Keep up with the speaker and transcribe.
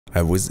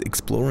I was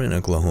exploring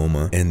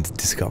Oklahoma and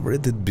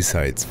discovered that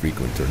besides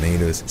frequent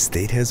tornadoes,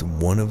 state has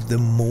one of the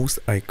most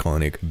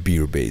iconic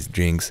beer-based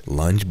drinks,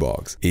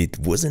 Lunchbox. It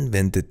was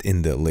invented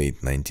in the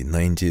late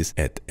 1990s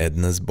at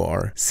Edna's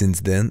bar.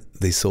 Since then,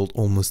 they sold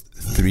almost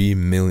 3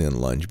 million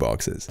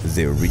lunchboxes.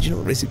 The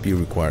original recipe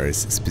requires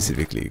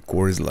specifically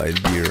Coors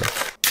Light beer,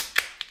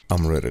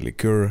 amaretto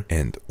liqueur,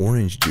 and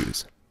orange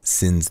juice.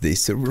 Since they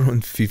serve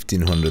around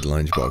 1500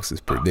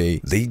 lunchboxes per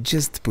day, they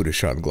just put a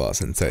shot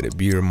glass inside a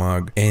beer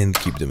mug and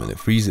keep them in the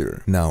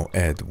freezer. Now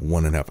add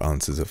 1.5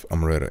 ounces of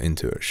amaretto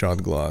into a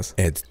shot glass,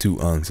 add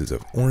 2 ounces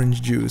of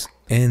orange juice,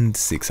 and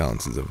 6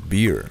 ounces of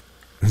beer.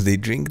 They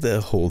drink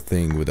the whole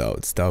thing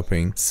without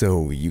stopping,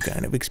 so you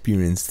kind of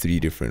experience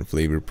 3 different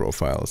flavor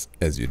profiles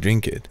as you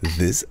drink it.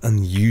 This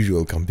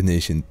unusual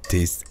combination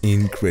tastes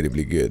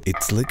incredibly good.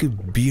 It's like a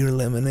beer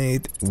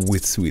lemonade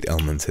with sweet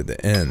elements at the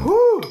end.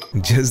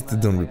 Just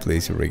don't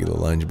replace your regular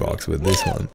lunchbox with this one.